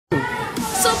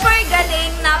super galing,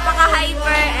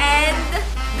 napaka-hyper, and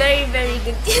very, very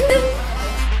good.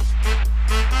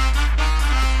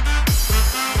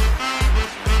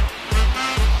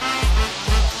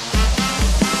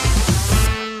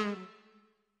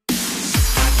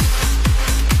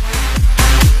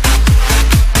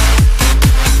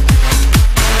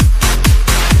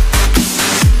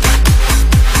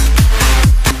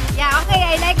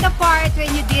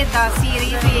 The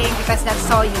series thing because that's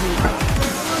so unique.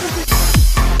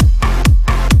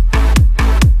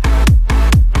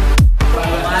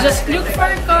 Just look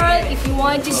for Karl if you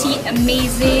want to see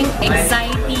amazing,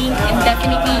 exciting, and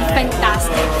definitely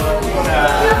fantastic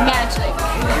magic.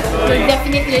 You'll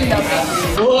definitely love it.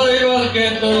 Boy, will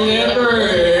get the letter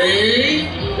A,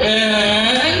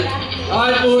 and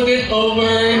I put it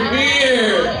over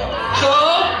here. So,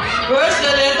 where's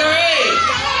the letter A?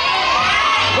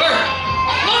 Where?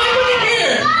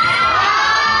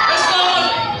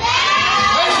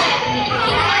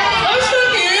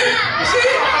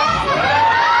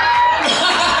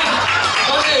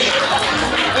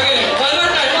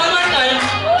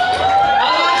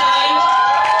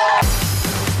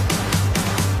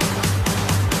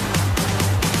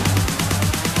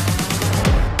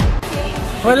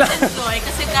 Wala.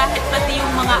 Kasi kahit pati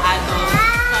yung mga adults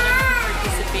parang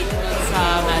participate dun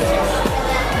sa magic.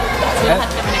 So lahat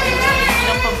kami nag-participate. Hindi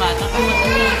lang pambata.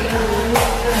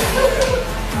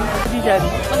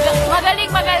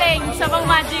 Magaling sa pang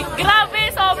magic. Grabe!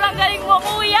 Sobrang galing mo,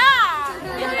 kuya!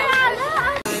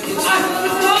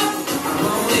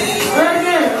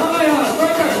 Burger! Okay,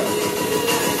 burger!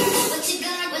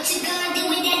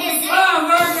 Ah,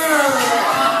 burger!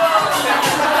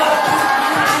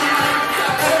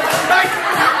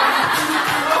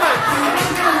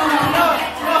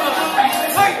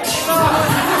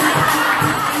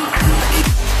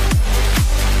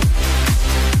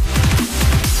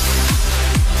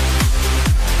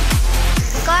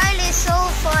 Karl is so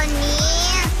funny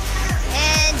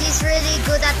and he's really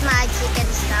good at magic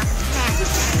and stuff.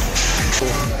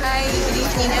 Hi, good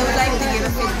evening. I would like to give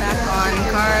a feedback on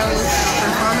Karl's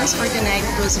performance for tonight.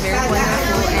 It was very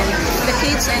wonderful and the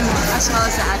kids and as well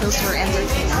as the adults were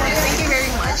entertained. Thank you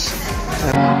very much.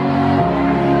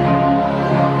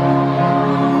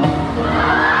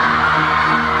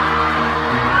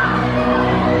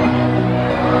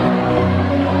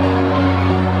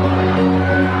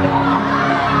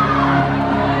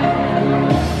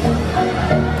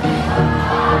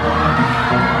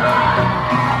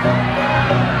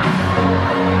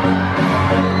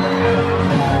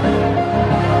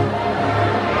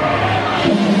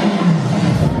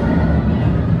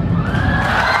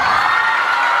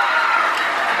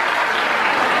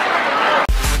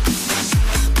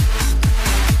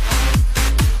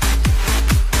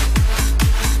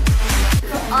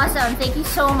 Awesome. Thank you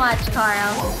so much,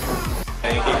 Karl.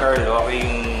 Thank you, Karl. Okay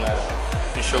yung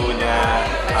show niya.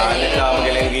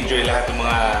 Magaling enjoy lahat ng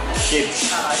mga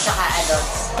kids. Saka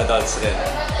adults. Adults din.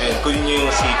 And kunin niyo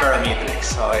yung si Karl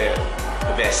Matrix. Okay,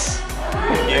 the best.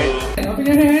 Thank you. Open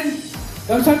your hand.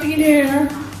 Throw something in the air.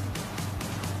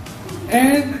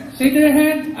 And say to your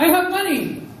hand, I have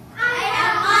money. I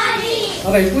have money.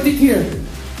 Okay, put it here.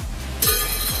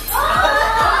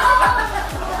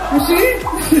 You see?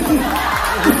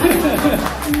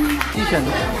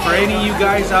 For any of you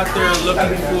guys out there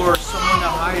looking for someone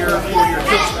to hire for your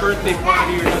kid's birthday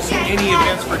party or just any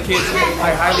events for kids,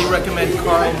 I highly recommend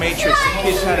Karl Matrix. The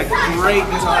kids had a great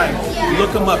time.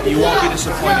 Look them up. You won't be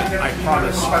disappointed. I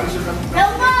promise.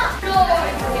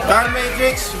 Karl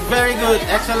Matrix, very good.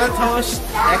 Excellent host,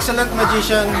 excellent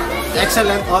magician,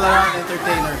 excellent all-around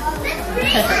entertainer.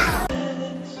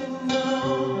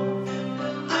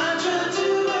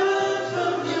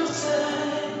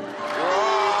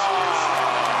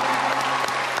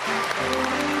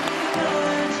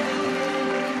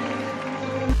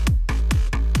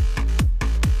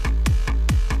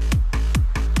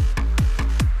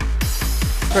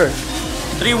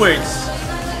 Three words: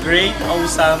 great,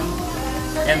 awesome,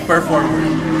 and performer.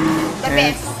 The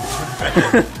best.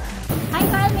 Hi,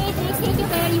 Karl Matrix. Thank you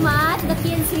very much. The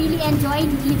kids really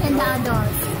enjoyed, even the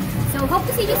adults. So hope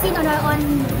to see you soon on our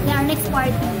next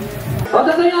party.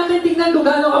 Pagkatay natin tingnan kung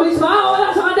gaano kami wala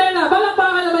sa kadena.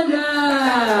 Palakpakan naman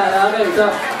dyan. Okay, so,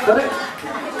 correct.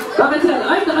 Bakit sir?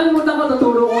 Ay, nakalimutan ko.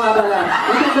 Tuturo ko nga pala.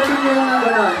 Ito nyo lang ang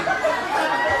gano'n.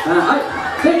 Ay,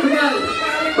 hey, kunyari.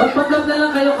 Pag-vlog na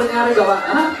lang kayo, kunyari gawa.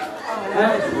 Ha?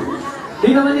 Di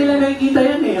naman nila nakikita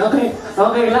yan eh. Okay,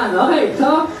 okay lang. Okay,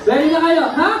 so, ready na kayo.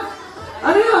 Ha?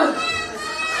 Ano yun?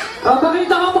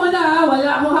 Pakita ko muna ha. Wala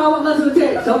akong hawak na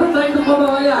susi. So, try kong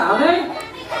pabawala. Okay?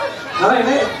 Okay,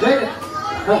 ready.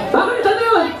 Bakit? Ano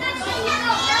yun?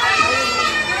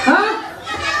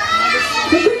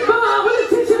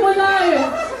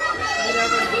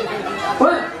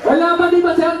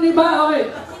 di ba?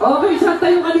 Okay. Okay, saan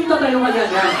tayo ka dito? Tayo ka dyan.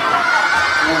 Yan.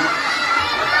 Yan.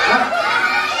 Ha?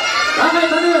 Bakit?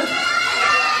 Ano yun?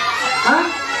 Ha?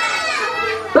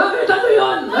 Bakit? Ano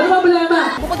yun? Ano problema?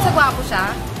 Bukod sa gwapo siya,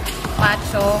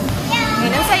 macho,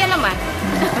 ngayon ang saya naman.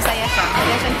 Masaya siya.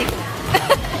 Masaya siyang tikip.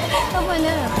 Tama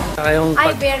na.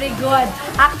 Ay, very good.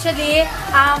 Actually,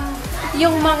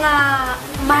 yung mga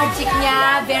magic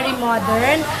niya, very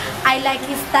modern. I like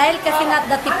his style kasi not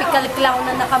the typical clown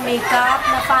na naka-makeup,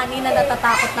 na funny, na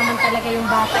natatakot naman talaga yung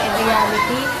bata in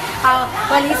reality.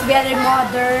 Well, he's very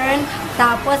modern,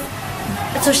 tapos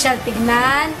social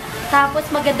tignan, tapos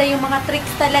maganda yung mga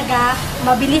tricks talaga,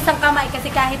 mabilis ang kamay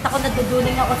kasi kahit ako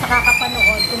naduduling ako sa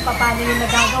kakapanood kung paano yung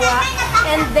nagagawa.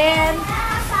 And then,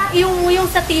 yung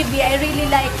sa TV, I really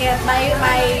like it.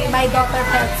 My daughter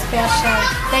felt special.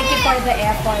 Thank you for the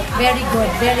effort.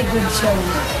 Very good show.